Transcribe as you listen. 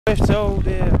Swift, oh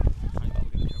dear.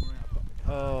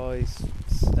 Oh, he's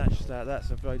snatched that. That's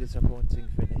a very disappointing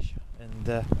finish. And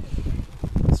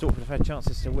Stortford have had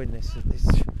chances to win this.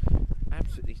 It's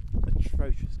absolutely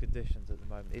atrocious conditions at the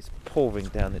moment. It's pouring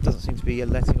down. It doesn't seem to be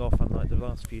letting off, unlike the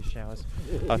last few showers.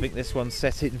 I think this one's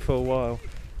set in for a while,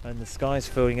 and the sky's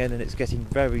filling in, and it's getting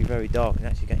very, very dark, and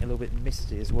actually getting a little bit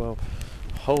misty as well.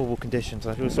 Horrible conditions.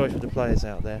 I feel sorry for the players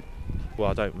out there. Well,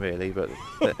 I don't really, but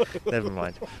never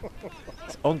mind.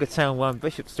 It's Ongar Town 1,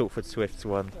 Bishop Stortford Swifts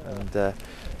 1, and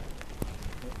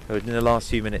in the last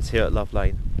few minutes here at Love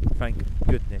Lane. Thank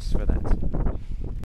goodness for that.